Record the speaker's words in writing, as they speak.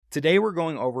Today we're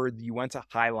going over the Uinta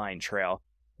Highline Trail,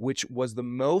 which was the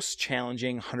most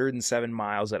challenging 107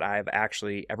 miles that I've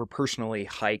actually ever personally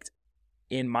hiked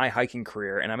in my hiking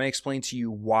career. And I'm going to explain to you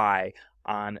why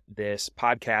on this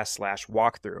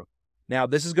podcast/walkthrough. Now,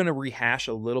 this is going to rehash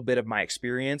a little bit of my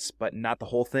experience, but not the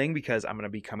whole thing because I'm going to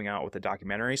be coming out with a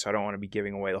documentary, so I don't want to be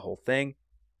giving away the whole thing.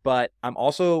 But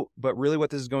really what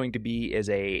this is going to be is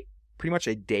pretty much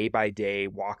a day-by-day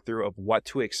walkthrough of what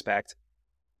to expect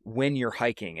when you're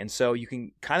hiking. And so you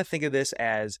can kind of think of this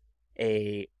as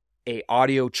a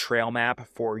audio trail map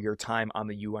for your time on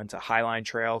the Uinta Highline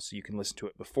Trail. So you can listen to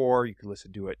it before, you can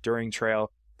listen to it during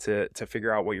trail to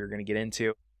figure out what you're going to get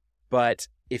into. But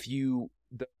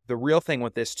the real thing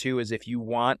with this too is if you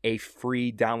want a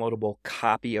free downloadable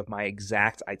copy of my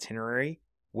exact itinerary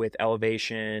with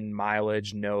elevation,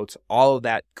 mileage, notes, all of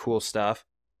that cool stuff,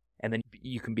 and then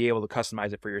you can be able to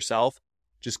customize it for yourself,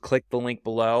 just click the link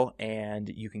below and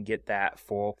you can get that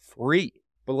for free.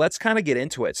 But let's kind of get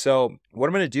into it. So what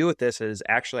I'm going to do with this is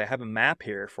actually I have a map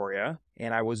here for you.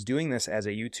 And I was doing this as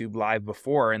a YouTube live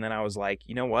before. And then I was like,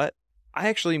 you know what? I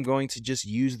actually am going to just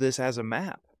use this as a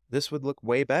map. This would look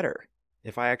way better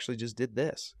if I actually just did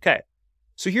this. Okay.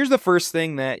 So here's the first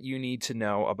thing that you need to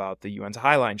know about the Uinta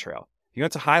Highline Trail. The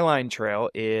Uinta Highline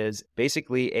Trail is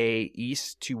basically a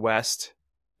east to west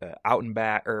out and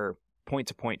back or point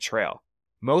to point trail.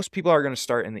 Most people are going to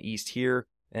start in the east here,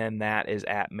 and that is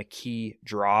at McKee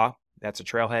Draw. That's a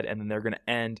trailhead, and then they're going to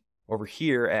end over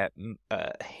here at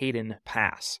Hayden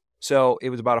Pass. So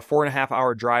it was about a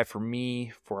 4.5-hour drive for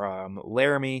me from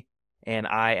Laramie, and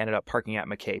I ended up parking at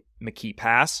McKee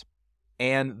Pass.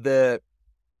 And the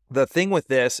thing with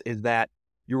this is that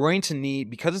you're going to need,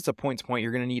 because it's a point-to-point,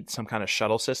 you're going to need some kind of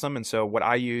shuttle system. And so what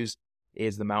I use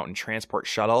is the Mountain Transport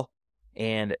Shuttle.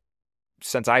 And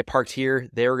since I parked here,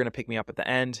 they were going to pick me up at the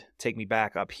end, take me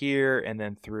back up here, and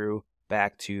then through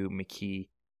back to McKee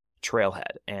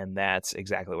Trailhead. And that's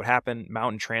exactly what happened.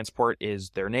 Mountain Transport is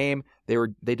their name.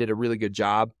 They did a really good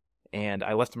job, and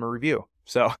I left them a review.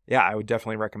 So yeah, I would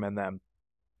definitely recommend them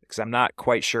because I'm not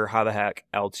quite sure how the heck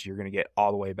else you're going to get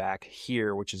all the way back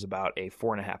here, which is about a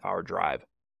 4.5-hour drive.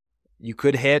 You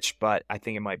could hitch, but I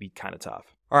think it might be kind of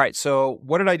tough. All right, so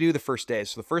what did I do the first day?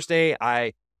 So the first day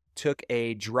I took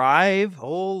a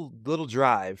little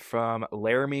drive from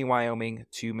Laramie, Wyoming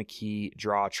to McKee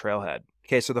Draw Trailhead.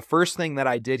 Okay, so the first thing that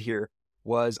I did here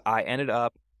was I ended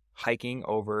up hiking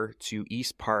over to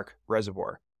East Park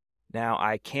Reservoir. Now,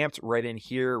 I camped right in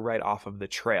here, right off of the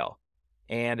trail.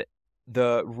 And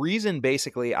the reason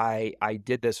basically I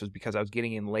did this was because I was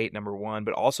getting in late, number one,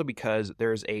 but also because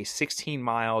there's a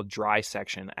 16-mile dry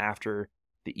section after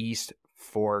the East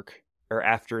Fork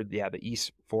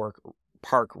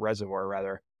Park Reservoir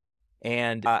rather.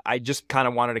 And I just kind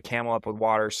of wanted to camel up with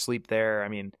water, sleep there.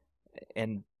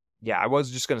 I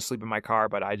was just going to sleep in my car,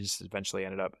 but I just eventually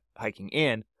ended up hiking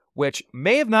in, which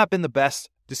may have not been the best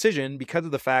decision because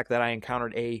of the fact that I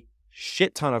encountered a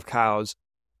shit ton of cows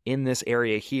in this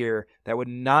area here that would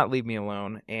not leave me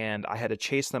alone. And I had to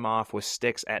chase them off with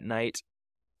sticks at night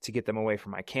to get them away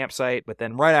from my campsite. But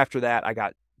then right after that, I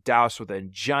got doused with a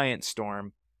giant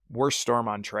storm. Worst storm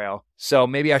on trail. So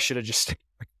maybe I should have just,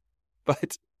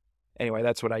 but anyway,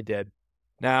 that's what I did.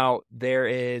 Now, there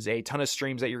is a ton of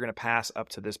streams that you're going to pass up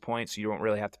to this point, so you don't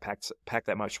really have to pack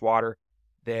that much water.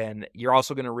 Then you're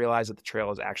also going to realize that the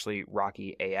trail is actually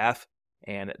rocky AF,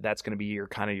 and that's going to be your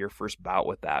first bout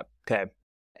with that. Okay.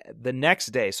 The next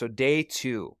day, so day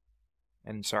 2,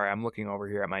 and sorry, I'm looking over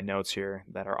here at my notes here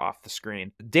that are off the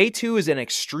screen. Day 2 is an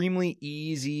extremely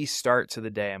easy start to the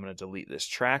day. I'm going to delete this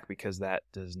track because that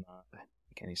does not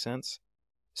make any sense.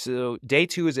 So day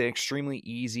 2 is an extremely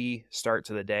easy start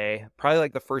to the day. Probably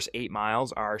like the first 8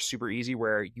 miles are super easy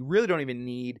where you really don't even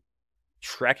need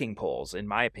trekking poles, in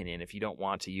my opinion. If you don't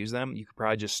want to use them, you could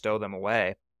probably just stow them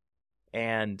away.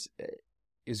 And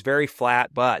it's very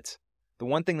flat, but the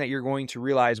one thing that you're going to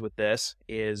realize with this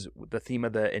is the theme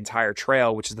of the entire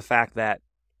trail, which is the fact that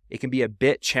it can be a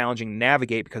bit challenging to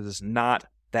navigate because it's not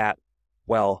that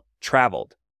well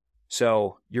traveled.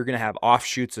 So you're going to have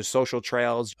offshoots of social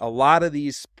trails. A lot of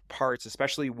these parts,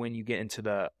 especially when you get into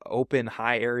the open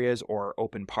high areas or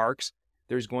open parks,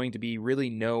 there's going to be really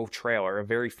no trail or a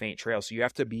very faint trail. So you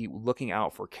have to be looking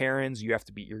out for cairns. You're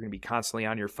going to be constantly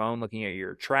on your phone looking at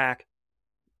your track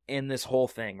in this whole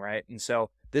thing, right? And so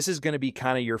this is going to be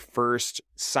kind of your first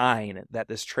sign that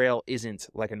this trail isn't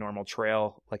like a normal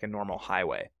trail, like a normal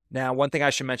highway. Now, one thing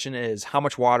I should mention is how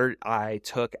much water I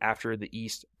took after the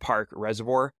East Park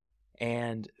Reservoir.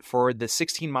 And for the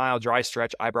 16-mile dry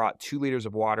stretch, I brought 2 liters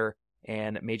of water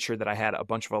and made sure that I had a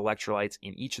bunch of electrolytes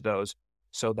in each of those.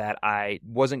 so that I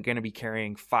wasn't going to be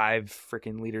carrying 5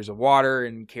 freaking liters of water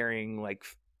and carrying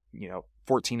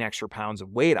 14 extra pounds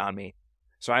of weight on me.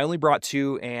 So I only brought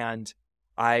 2, and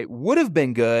I would have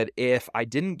been good if I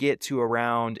didn't get to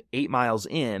around 8 miles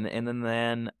in, and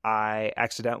then I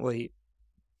accidentally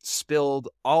spilled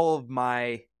all of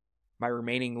my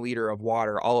remaining liter of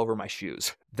water all over my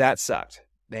shoes. That sucked,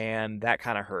 and that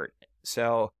kind of hurt.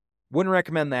 So wouldn't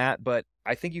recommend that, but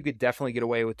I think you could definitely get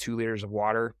away with 2 liters of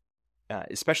water,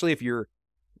 especially if you're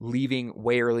leaving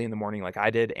way early in the morning like I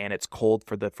did, and it's cold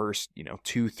for the first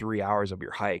 2-3 hours of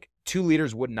your hike. 2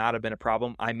 liters would not have been a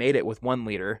problem. I made it with 1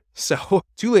 liter, so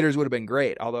 2 liters would have been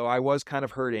great, although I was kind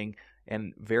of hurting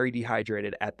and very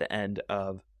dehydrated at the end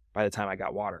of by the time I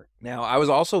got water. Now, I was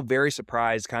also very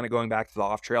surprised, kind of going back to the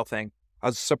off-trail thing, I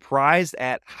was surprised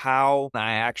at how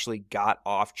I actually got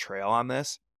off trail on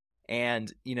this.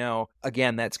 And,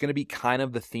 again, that's going to be kind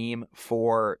of the theme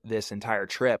for this entire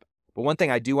trip. But one thing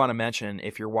I do want to mention,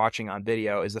 if you're watching on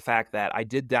video, is the fact that I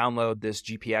did download this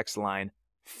GPX line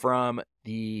from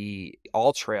the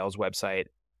All Trails website.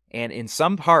 And in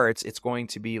some parts, it's going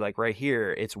to be like right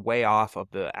here, it's way off of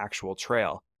the actual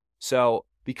trail. So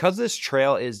because this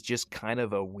trail is just kind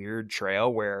of a weird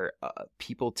trail where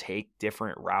people take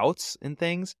different routes and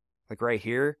things, like right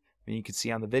here, and you can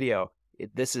see on the video,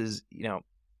 this is,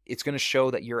 it's going to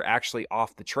show that you're actually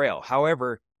off the trail.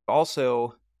 However,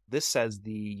 also, this says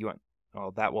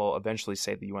that will eventually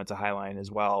say the Uinta Highline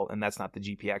as well, and that's not the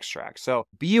GPX track. So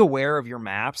be aware of your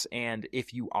maps, and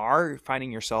if you are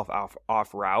finding yourself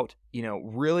off route,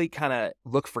 really kind of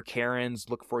look for cairns,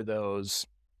 look for those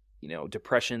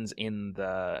depressions in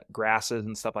the grasses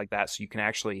and stuff like that, so you can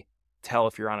actually tell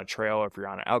if you're on a trail or if you're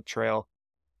on an elk trail.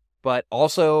 But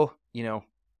also,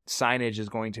 signage is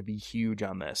going to be huge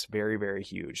on this, very, very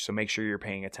huge. So make sure you're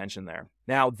paying attention there.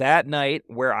 Now, that night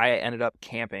where I ended up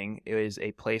camping is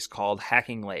a place called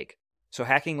Hacking Lake. So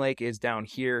Hacking Lake is down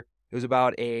here. It was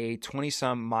about a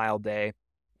 20-some mile day,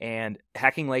 and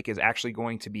Hacking Lake is actually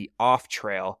going to be off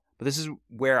trail. But this is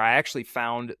where I actually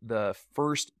found the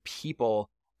first people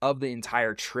of the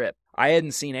entire trip. I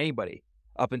hadn't seen anybody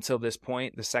up until this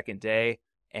point, the second day,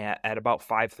 at about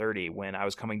 5:30 when I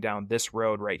was coming down this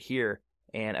road right here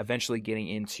and eventually getting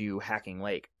into Hacking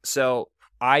Lake. So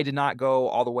I did not go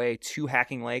all the way to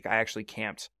Hacking Lake. I actually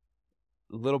camped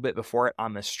a little bit before it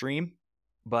on the stream,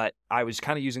 but I was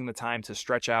kind of using the time to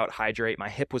stretch out, hydrate. My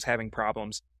hip was having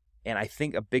problems, and I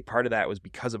think a big part of that was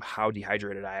because of how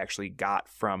dehydrated I actually got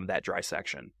from that dry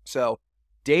section. So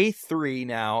Day 3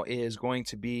 now is going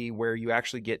to be where you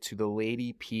actually get to the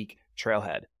Lady Peak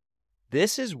Trailhead.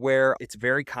 This is where it's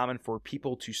very common for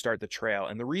people to start the trail.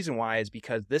 And the reason why is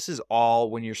because this is all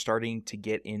when you're starting to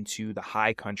get into the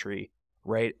high country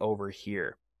right over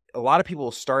here. A lot of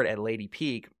people start at Lady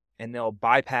Peak and they'll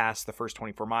bypass the first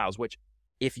 24 miles, which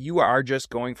if you are just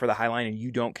going for the Highline and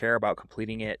you don't care about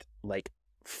completing it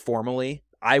formally,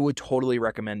 I would totally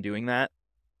recommend doing that.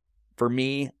 For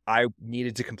me, I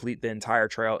needed to complete the entire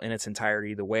trail in its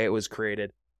entirety, the way it was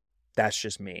created. That's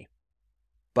just me.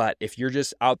 But if you're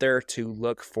just out there to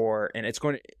look for, and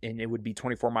it would be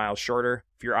 24 miles shorter.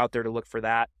 If you're out there to look for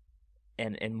that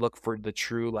and look for the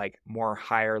true, more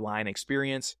higher line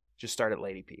experience, just start at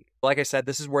Lady Peak. Like I said,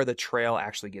 this is where the trail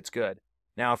actually gets good.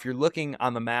 Now, if you're looking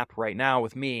on the map right now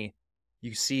with me,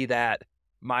 you see that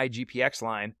my GPX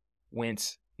line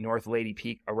went North Lady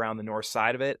Peak around the north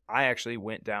side of it. I actually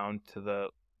went down to the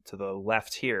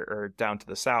left here, or down to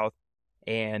the south,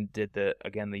 and did the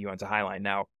Uinta Highline.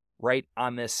 Now, right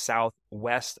on this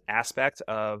southwest aspect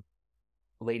of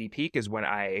Lady Peak is when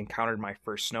I encountered my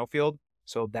first snowfield,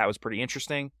 so that was pretty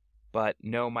interesting, but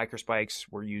no microspikes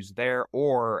were used there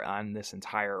or on this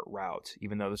entire route,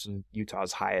 even though this is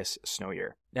Utah's highest snow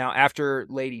year. Now, after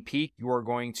Lady Peak, you are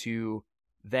going to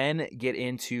then get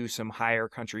into some higher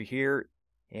country here.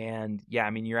 And yeah,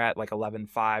 I mean, you're at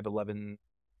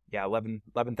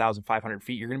 11,500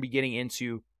 feet. You're going to be getting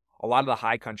into a lot of the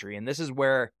high country. And this is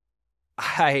where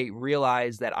I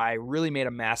realized that I really made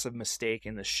a massive mistake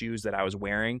in the shoes that I was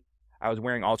wearing. I was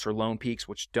wearing Ultra Lone Peaks,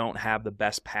 which don't have the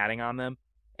best padding on them.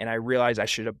 And I realized I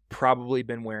should have probably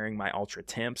been wearing my Ultra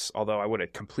Timps, although I would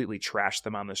have completely trashed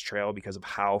them on this trail because of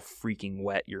how freaking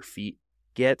wet your feet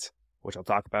get, which I'll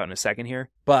talk about in a second here.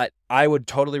 But I would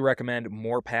totally recommend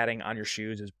more padding on your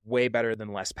shoes. Is way better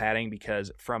than less padding,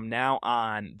 because from now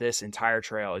on, this entire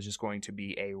trail is just going to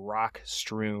be a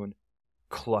rock-strewn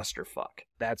clusterfuck.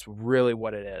 That's really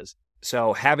what it is.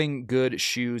 So having good padded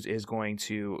shoes is going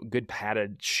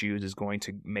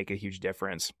to make a huge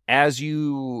difference. As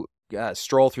you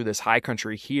stroll through this high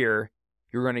country here,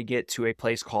 you're going to get to a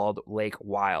place called Lake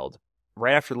Wild.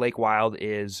 right after Lake Wild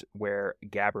is where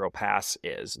Gabriel Pass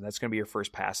is. And that's going to be your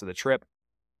first pass of the trip.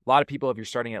 A lot of people, if you're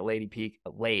starting at Lady Peak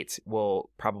late, will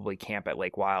probably camp at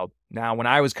Lake Wild. Now, when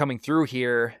I was coming through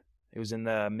here, it was in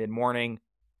the mid-morning,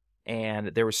 and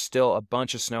there was still a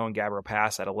bunch of snow in Gabriel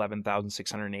Pass at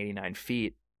 11,689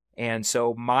 feet. And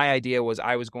so my idea was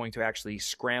I was going to actually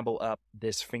scramble up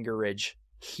this finger ridge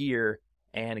here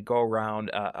and go around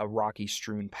a rocky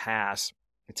strewn pass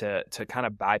to kind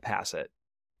of bypass it.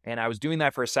 And I was doing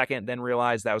that for a second, then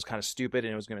realized that was kind of stupid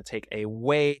and it was going to take a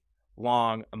way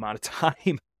long amount of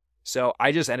time. So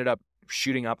I just ended up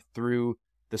shooting up through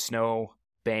the snow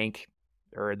bank,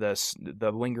 or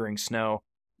the lingering snow.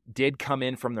 Did come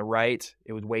in from the right.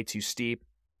 It was way too steep.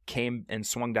 Came and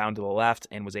swung down to the left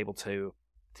and was able to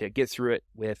get through it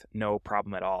with no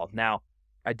problem at all. Now,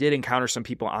 I did encounter some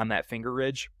people on that finger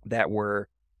ridge that were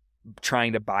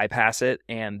trying to bypass it,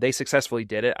 and they successfully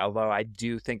did it, although I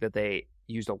do think that they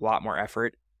used a lot more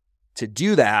effort to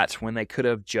do that when they could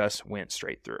have just went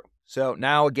straight through. So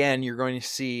now again, you're going to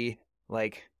see,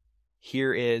 like,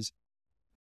 here is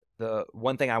the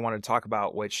one thing I wanted to talk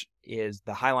about, which is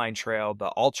the Highline Trail, the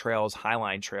All Trails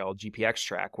Highline Trail GPX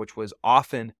track, which was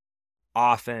often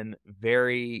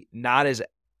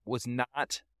was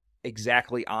not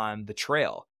exactly on the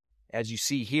trail. As you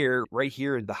see here, right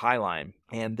here is the Highline,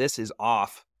 and this is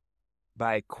off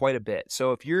by quite a bit.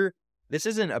 So this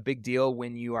isn't a big deal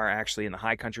when you are actually in the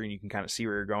high country and you can kind of see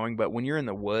where you're going, but when you're in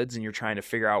the woods and you're trying to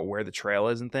figure out where the trail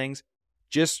is and things,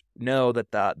 just know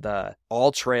that the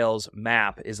All Trails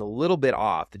map is a little bit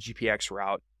off, the GPX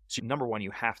route. So number one,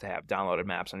 you have to have downloaded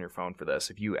maps on your phone for this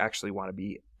if you actually want to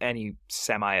be any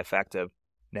semi-effective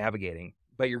navigating.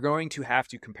 But you're going to have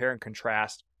to compare and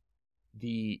contrast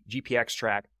the GPX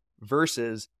track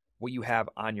versus what you have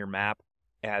on your map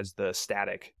as the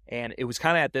static. And it was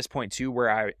kind of at this point too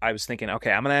where I was thinking,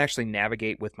 okay, I'm going to actually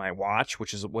navigate with my watch,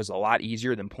 which was a lot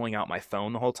easier than pulling out my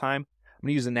phone the whole time. I'm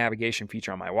going to use the navigation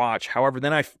feature on my watch. However,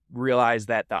 then I realized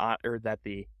that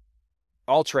the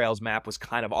All Trails map was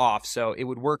kind of off, so it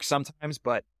would work sometimes,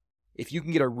 but if you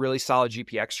can get a really solid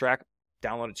GPX track,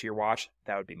 download it to your watch,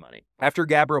 that would be money. After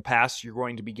Gabriel Pass, you're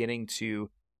going to be getting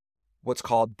to what's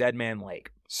called Dead Man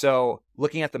Lake. So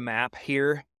looking at the map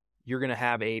here, you're going to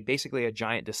have basically a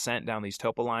giant descent down these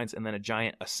topo lines and then a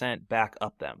giant ascent back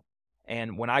up them.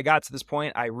 And when I got to this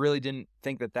point, I really didn't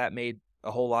think that made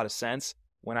a whole lot of sense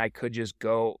when I could just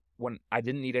go, when I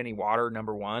didn't need any water,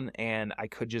 number one, and I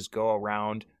could just go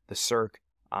around the cirque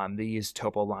on these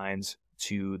topo lines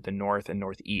to the north and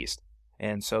northeast.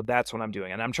 And so that's what I'm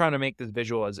doing. And I'm trying to make this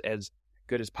visual as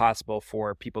good as possible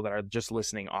for people that are just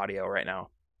listening audio right now.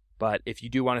 But if you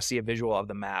do want to see a visual of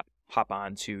the map, hop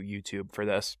on to YouTube for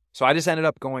this. So I just ended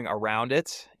up going around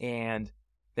it, and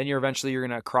then you're going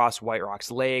to cross White Rocks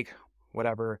Lake,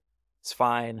 whatever. It's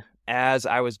fine. As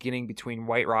I was getting between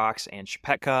White Rocks and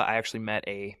Chapetka, I actually met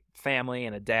a family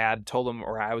and a dad, told them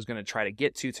where I was going to try to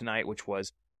get to tonight, which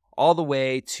was all the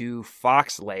way to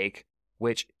Fox Lake,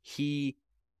 which he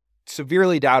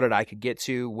severely doubted I could get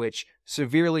to, which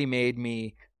severely made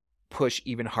me push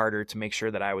even harder to make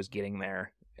sure that I was getting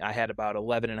there. I had about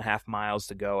 11 and a half miles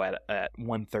to go at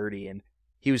 1:30, and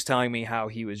he was telling me how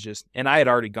he was just, and I had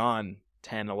already gone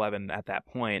 10, 11 at that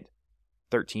point,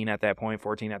 13 at that point,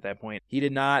 14 at that point. He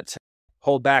did not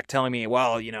hold back telling me,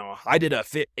 well, I did a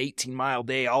 18-mile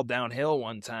day all downhill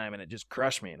one time, and it just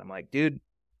crushed me. And I'm like, dude,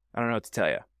 I don't know what to tell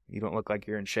you. You don't look like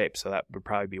you're in shape, so that would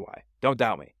probably be why. Don't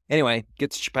doubt me. Anyway,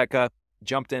 get to Chapetka,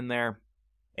 jumped in there,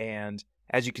 and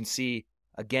as you can see,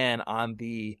 again, on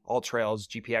the All Trails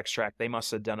GPX track, they must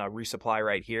have done a resupply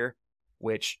right here,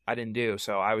 which I didn't do.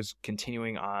 So I was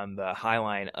continuing on the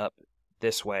Highline up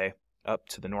this way, up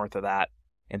to the north of that,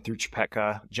 and through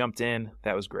Chapetka, jumped in.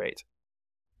 That was great.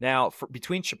 Now,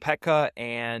 between Chapetka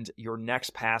and your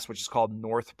next pass, which is called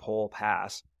North Pole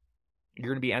Pass, you're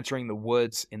going to be entering the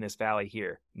woods in this valley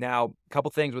here. Now, a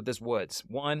couple things with this woods.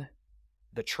 One,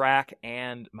 the track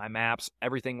and my maps,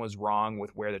 everything was wrong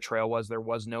with where the trail was. There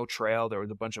was no trail. There was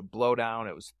a bunch of blowdown.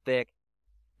 It was thick,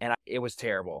 and it was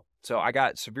terrible. So I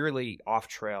got severely off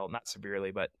trail. Not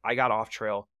severely, but I got off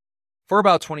trail for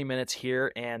about 20 minutes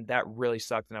here, and that really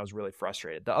sucked, and I was really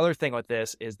frustrated. The other thing with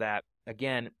this is that,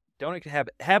 again, don't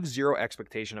have zero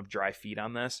expectation of dry feet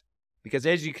on this, because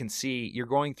as you can see, you're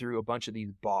going through a bunch of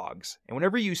these bogs. And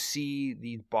whenever you see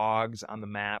these bogs on the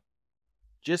map,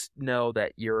 just know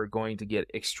that you're going to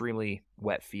get extremely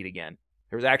wet feet again.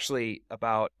 There's actually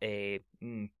about a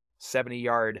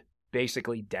 70-yard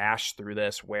basically dash through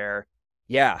this where,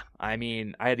 yeah, I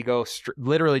mean, I had to go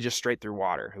literally just straight through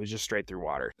water. It was just straight through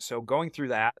water. So going through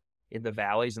that in the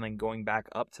valleys and then going back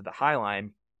up to the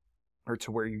Highline, or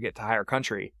to where you get to higher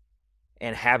country,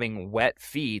 and having wet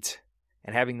feet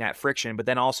and having that friction, but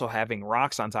then also having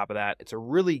rocks on top of that, it's a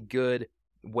really good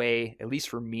way, at least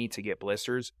for me, to get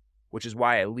blisters, which is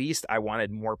why at least I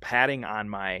wanted more padding on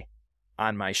my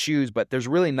shoes. But there's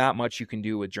really not much you can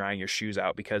do with drying your shoes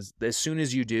out, because as soon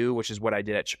as you do, which is what I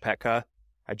did at Chapetka,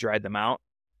 I dried them out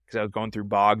because I was going through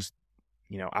bogs,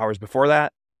 hours before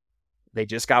that. They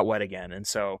just got wet again. And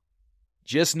so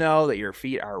just know that your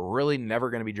feet are really never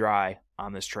going to be dry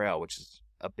on this trail, which is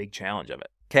a big challenge of it.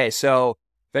 Okay, so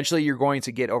eventually you're going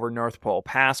to get over North Pole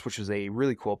Pass, which is a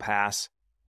really cool pass.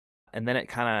 And then you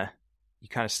kind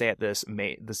of stay at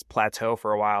this plateau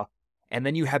for a while. And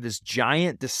then you have this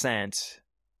giant descent.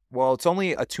 Well, it's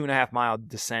only a 2.5 mile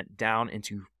descent down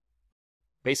into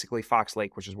basically Fox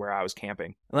Lake, which is where I was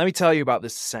camping. And let me tell you about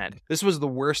this descent. This was the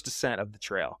worst descent of the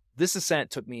trail. This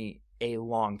descent took me a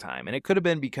long time. And it could have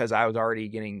been because I was already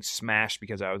getting smashed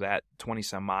because I was at 20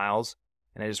 some miles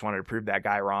and I just wanted to prove that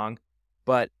guy wrong.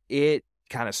 But it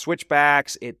kind of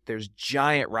switchbacks. There's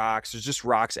giant rocks. There's just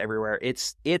rocks everywhere.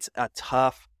 It's a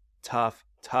tough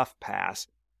pass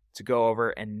to go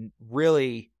over, and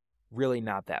really, really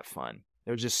not that fun.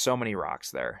 There's just so many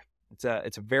rocks there.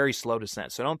 It's a very slow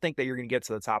descent. So don't think that you're going to get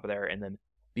to the top of there and then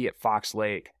be at Fox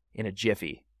Lake in a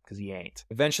jiffy, because you ain't.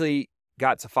 Eventually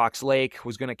got to Fox Lake,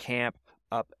 was going to camp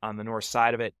up on the north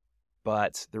side of it,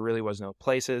 but there really was no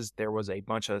places. There was a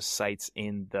bunch of sites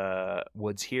in the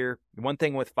woods here. One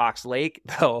thing with Fox Lake,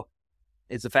 though,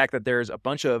 is the fact that there's a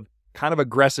bunch of kind of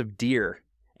aggressive deer.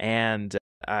 And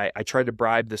I tried to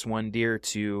bribe this one deer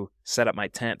to set up my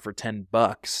tent for $10.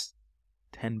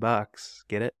 $10,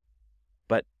 get it?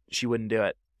 But she wouldn't do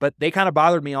it. But they kind of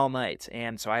bothered me all night,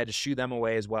 and so I had to shoo them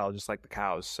away as well, just like the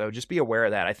cows. So just be aware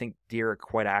of that. I think deer are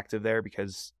quite active there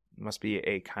because it must be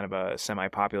a kind of a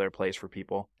semi-popular place for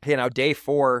people. Okay, now day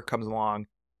 4 comes along,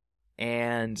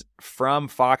 and from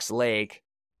Fox Lake,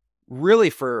 really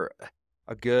for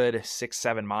a good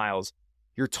 6-7 miles,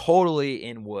 you're totally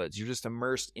in woods. You're just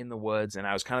immersed in the woods, and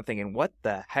I was kind of thinking, what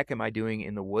the heck am I doing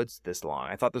in the woods this long?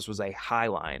 I thought this was a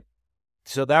Highline.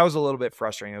 So that was a little bit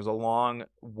frustrating. It was a long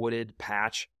wooded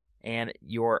patch, and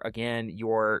your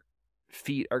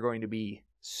feet are going to be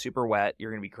super wet.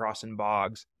 You're going to be crossing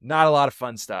bogs. Not a lot of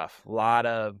fun stuff. A lot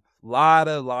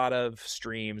of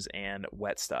streams and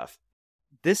wet stuff.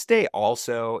 This day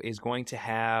also is going to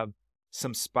have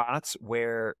some spots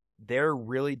where there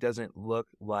really doesn't look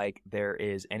like there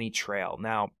is any trail.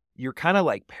 Now, you're kind of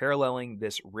like paralleling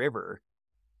this river,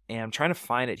 and I'm trying to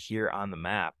find it here on the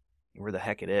map where the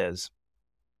heck it is.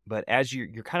 But as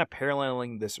you're kind of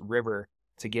paralleling this river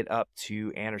to get up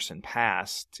to Anderson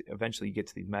Pass, to eventually get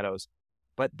to these meadows.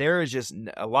 But there is just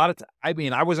a lot of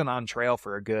I wasn't on trail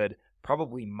for a good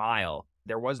probably mile.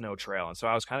 There was no trail. And so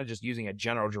I was kind of just using a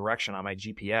general direction on my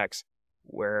GPS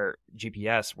where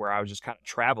I was just kind of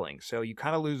traveling. So you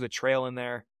kind of lose a trail in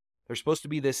there. There's supposed to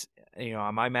be this,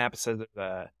 on my map it says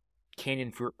the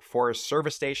Canyon Forest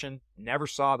Service Station. Never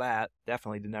saw that.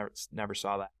 Definitely never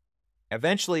saw that.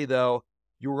 Eventually, though,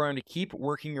 you're going to keep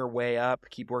working your way up,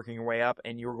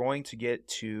 and you're going to get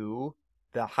to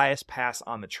the highest pass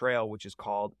on the trail, which is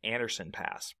called Anderson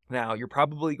Pass. Now, you're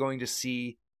probably going to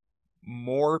see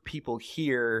more people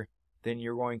here than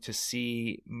you're going to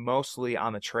see mostly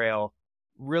on the trail,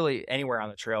 really anywhere on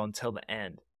the trail until the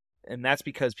end. And that's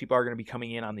because people are going to be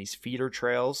coming in on these feeder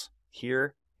trails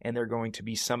here, and they're going to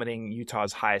be summiting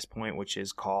Utah's highest point, which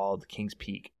is called Kings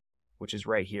Peak, which is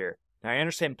right here. Now,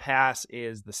 Anderson Pass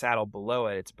is the saddle below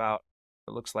it. It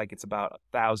looks like it's about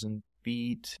 1,000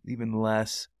 feet, even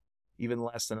less than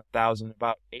 1,000,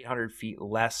 about 800 feet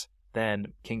less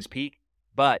than Kings Peak.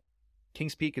 But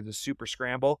Kings Peak is a super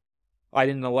scramble. I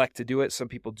didn't elect to do it. Some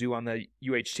people do on the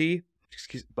UHT,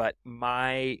 but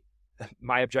my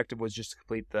objective was just to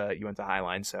complete the Uinta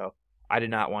Highline, so I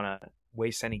did not want to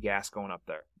waste any gas going up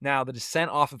there. Now, the descent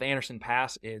off of Anderson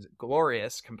Pass is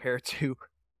glorious compared to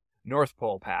North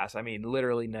Pole Pass. I mean,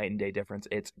 literally night and day difference.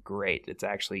 It's great. It's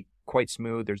actually quite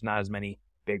smooth. There's not as many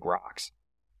big rocks.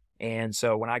 And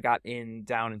so when I got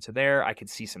down into there, I could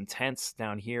see some tents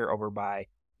down here over by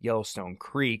Yellowstone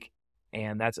Creek.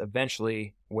 And that's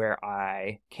eventually where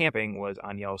camping was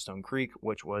on Yellowstone Creek,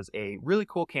 which was a really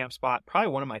cool camp spot.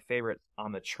 Probably one of my favorites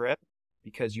on the trip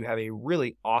because you have a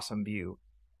really awesome view.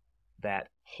 That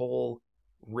whole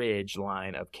ridge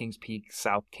line of Kings Peak,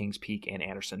 South Kings Peak, and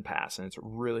Anderson Pass. And it's a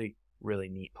really, really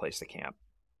neat place to camp.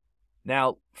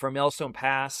 Now, from Yellowstone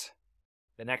Pass,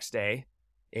 the next day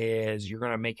is you're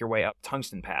going to make your way up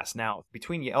Tungsten Pass. Now,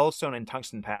 between Yellowstone and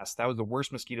Tungsten Pass, that was the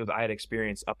worst mosquitoes I had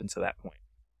experienced up until that point.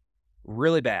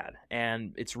 Really bad.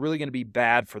 And it's really going to be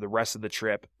bad for the rest of the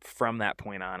trip from that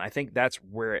point on. I think that's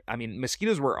where,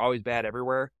 mosquitoes were always bad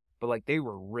everywhere, but like they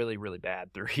were really, really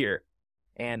bad through here.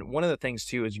 And one of the things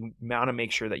too is you want to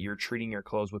make sure that you're treating your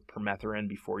clothes with permethrin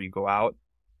before you go out.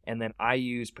 And then I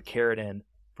use picaridin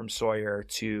from Sawyer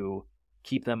to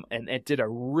keep them, and it did a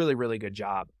really, really good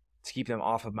job to keep them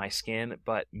off of my skin.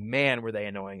 But man, were they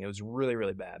annoying. It was really,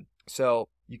 really bad. So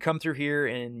you come through here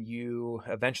and you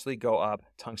eventually go up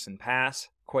Tungsten Pass,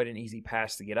 quite an easy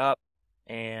pass to get up.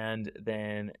 And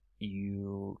then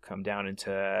you come down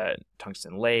into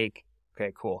Tungsten Lake.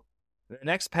 Okay, cool. The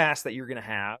next pass that you're going to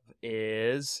have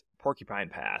is Porcupine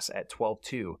Pass at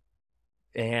 12.2.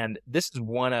 And this is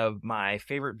one of my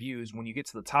favorite views. When you get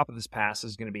to the top of this pass,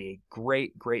 is going to be a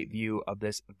great, great view of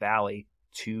this valley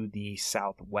to the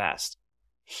southwest.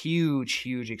 Huge,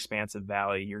 huge, expansive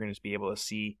valley. You're going to be able to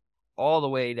see all the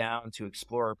way down to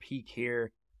Explorer Peak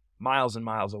here, miles and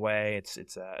miles away.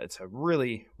 It's a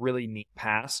really, really neat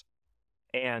pass.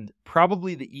 And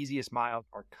probably the easiest miles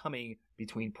are coming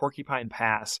between Porcupine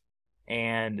Pass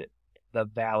and the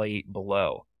valley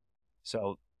below.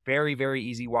 So very, very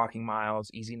easy walking miles,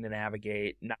 easy to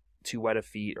navigate, not too wet of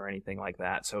feet or anything like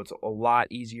that. So it's a lot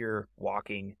easier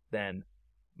walking than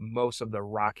most of the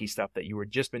rocky stuff that you were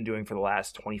just been doing for the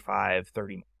last 25,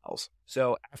 30 miles.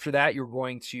 So after that, you're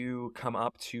going to come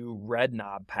up to Red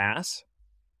Knob Pass.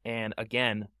 And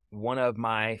again, one of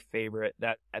my favorite,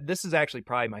 this is actually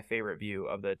probably my favorite view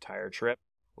of the entire trip,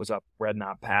 was up Red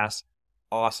Knob Pass.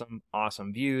 Awesome,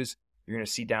 awesome views. You're going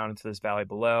to see down into this valley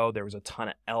below. There was a ton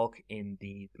of elk in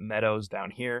the meadows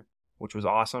down here, which was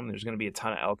awesome. There's going to be a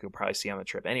ton of elk you'll probably see on the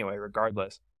trip anyway,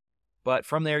 regardless. But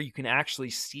from there, you can actually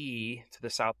see to the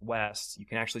southwest, you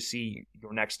can actually see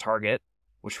your next target,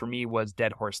 which for me was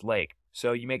Dead Horse Lake.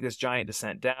 So you make this giant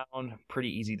descent down, pretty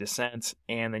easy descent,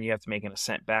 and then you have to make an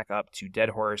ascent back up to Dead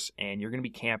Horse, and you're going to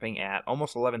be camping at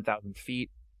almost 11,000 feet.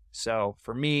 So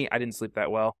for me, I didn't sleep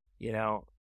that well. You know,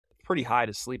 pretty high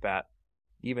to sleep at,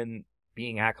 even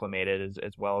being acclimated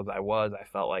as well as I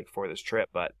felt like for this trip,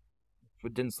 but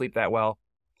didn't sleep that well.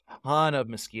 Ton of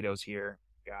mosquitoes here.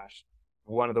 Gosh,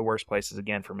 one of the worst places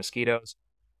again for mosquitoes.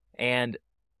 And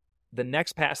the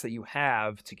next pass that you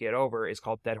have to get over is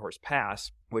called Dead Horse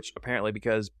Pass, which apparently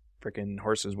because freaking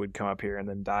horses would come up here and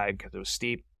then die because it was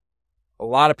steep. A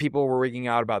lot of people were wigging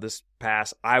out about this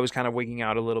pass. I was kind of wigging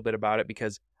out a little bit about it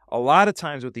because a lot of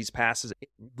times with these passes, it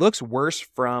looks worse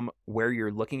from where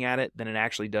you're looking at it than it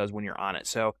actually does when you're on it.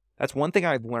 So that's one thing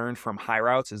I've learned from high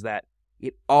routes is that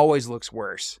it always looks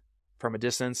worse from a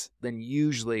distance than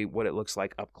usually what it looks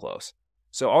like up close.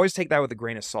 So always take that with a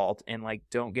grain of salt and like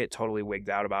don't get totally wigged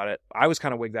out about it. I was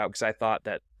kind of wigged out because I thought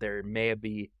that there may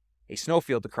be a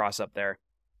snowfield to cross up there,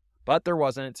 but there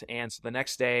wasn't. And so the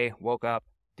next day, woke up,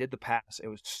 did the pass. It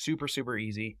was super, super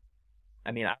easy.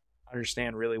 I mean, I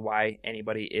understand really why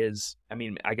anybody is, I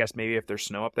mean, I guess maybe if there's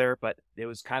snow up there, but it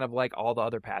was kind of like all the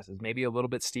other passes, maybe a little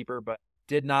bit steeper, but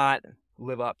did not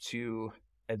live up to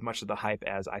as much of the hype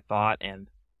as I thought and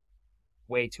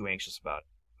way too anxious about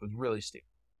it. It was really steep.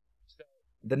 So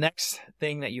the next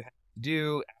thing that you have to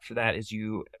do after that is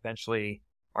you eventually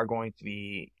are going to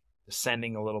be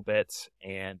descending a little bit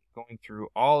and going through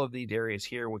all of these areas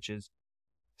here, which is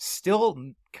still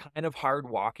kind of hard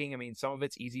walking. I mean, some of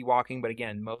it's easy walking, but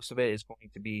again, most of it is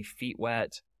going to be feet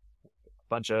wet, a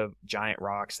bunch of giant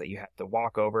rocks that you have to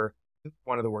walk over.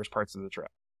 One of the worst parts of the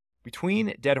trip.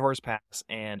 Between Dead Horse Pass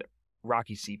and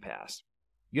Rocky Sea Pass,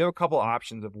 you have a couple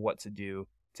options of what to do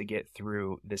to get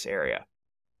through this area.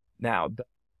 Now, the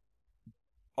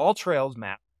all trails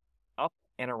map up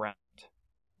and around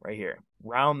right here,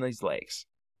 around these lakes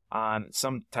on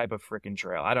some type of freaking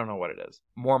trail. I don't know what it is.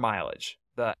 More mileage.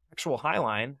 The actual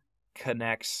Highline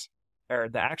connects, or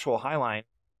the actual Highline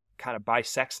kind of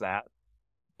bisects that,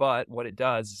 but what it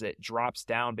does is it drops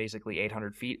down basically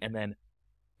 800 feet and then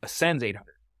ascends 800.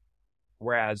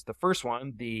 Whereas the first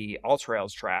one, the All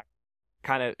Trails track,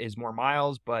 kind of is more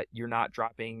miles, but you're not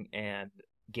dropping and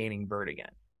gaining vert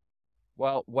again.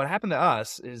 Well, what happened to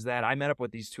us is that I met up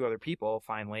with these two other people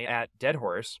finally at Dead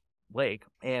Horse Lake,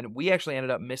 and we actually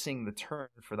ended up missing the turn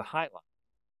for the Highline.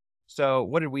 So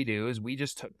what did we do is we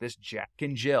just took this Jack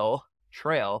and Jill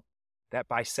trail that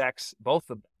bisects both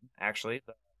of them, actually,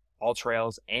 the All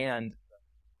Trails and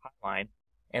the Highline,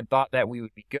 and thought that we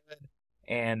would be good.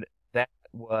 And that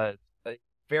was a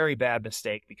very bad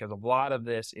mistake because a lot of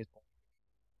this is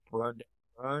burned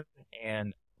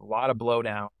and a lot of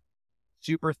blowdown,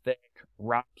 super thick,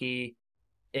 rocky.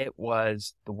 It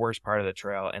was the worst part of the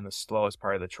trail and the slowest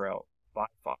part of the trail by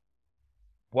far.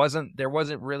 There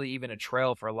wasn't really even a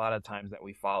trail for a lot of times that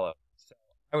we followed. So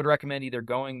I would recommend either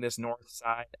going this north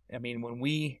side. I mean, when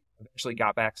we eventually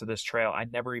got back to this trail, I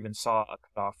never even saw a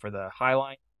cutoff for the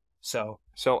Highline. So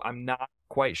I'm not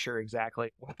quite sure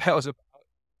exactly what that was about.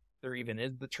 there even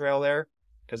is the trail there.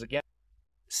 Because again,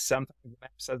 sometimes the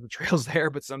map says the trail's there,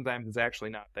 but sometimes it's actually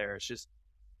not there. It's just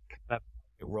kind of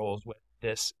how it rolls with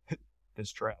this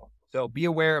this trail. So be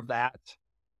aware of that.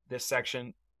 This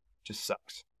section just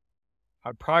sucks.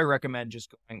 I'd probably recommend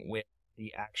just going with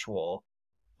the actual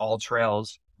all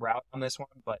trails route on this one,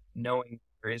 but knowing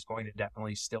there is going to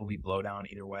definitely still be blowdown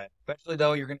either way. Eventually,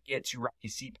 though, you're going to get to Rocky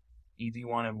Seat, easy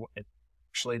one. And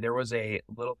actually, there was a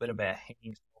little bit of a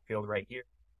hanging snowfield right here,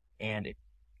 and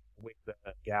with the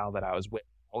gal that I was with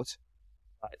out,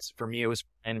 but for me it was.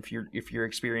 And if you're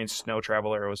experienced snow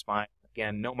traveler, it was fine.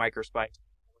 Again, no micro spikes,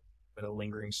 but a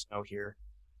lingering snow here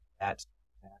that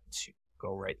to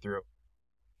go right through.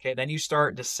 Okay, then you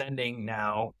start descending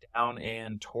now down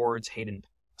and towards Hayden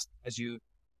Pass. As you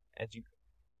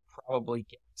probably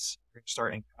guess, you're going to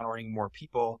start encountering more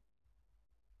people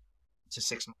to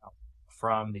 6 miles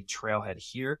from the trailhead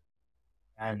here.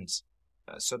 And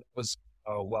so that was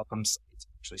a welcome sight to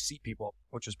actually see people,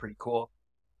 which was pretty cool.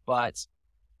 But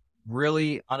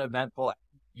really uneventful.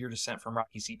 Your descent from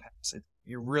Rocky Seat Pass,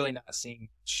 you're really not seeing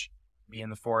much. Be in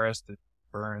the forest, the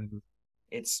burn.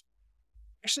 It's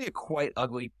actually a quite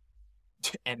ugly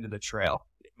end of the trail,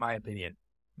 in my opinion.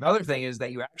 The other thing is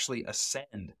that you actually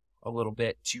ascend a little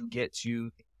bit to get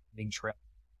to the ending trail.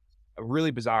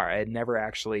 Really bizarre. I had never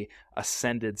actually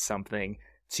ascended something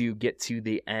to get to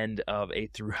the end of a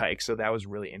through hike, so that was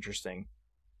really interesting.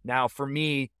 Now, for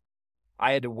me,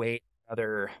 I had to wait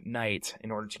another night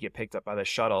in order to get picked up by the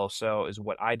shuttle. So is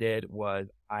what I did was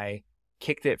I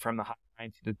kicked it from the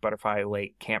Highline to the Butterfly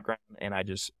Lake campground, and I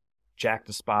just jacked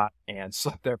a spot and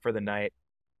slept there for the night,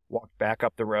 walked back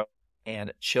up the road,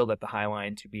 and chilled at the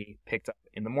Highline to be picked up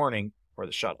in the morning for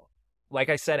the shuttle. Like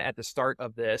I said at the start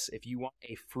of this, if you want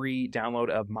a free download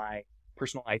of my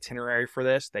personal itinerary for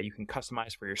this that you can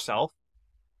customize for yourself,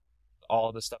 all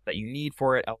of the stuff that you need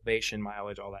for it, elevation,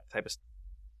 mileage, all that type of stuff,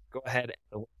 go ahead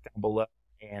and look down below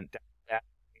and download that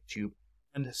on YouTube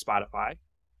and Spotify.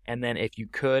 And then if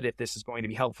this is going to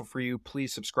be helpful for you,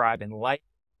 please subscribe and like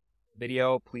the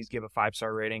video. Please give a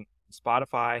 5-star rating.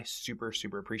 Spotify, super,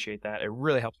 super appreciate that. It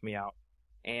really helps me out.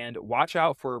 And watch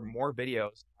out for more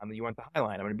videos on the Uinta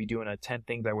Highline. I'm going to be doing a 10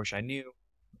 things I wish I knew.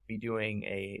 I'll be doing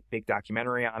a big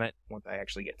documentary on it once I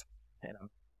actually get time. And I'm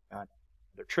on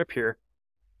another trip here.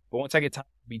 But once I get time,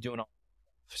 I'll be doing all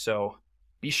that. So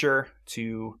be sure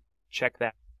to check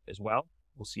that as well.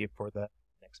 We'll see you for the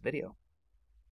next video.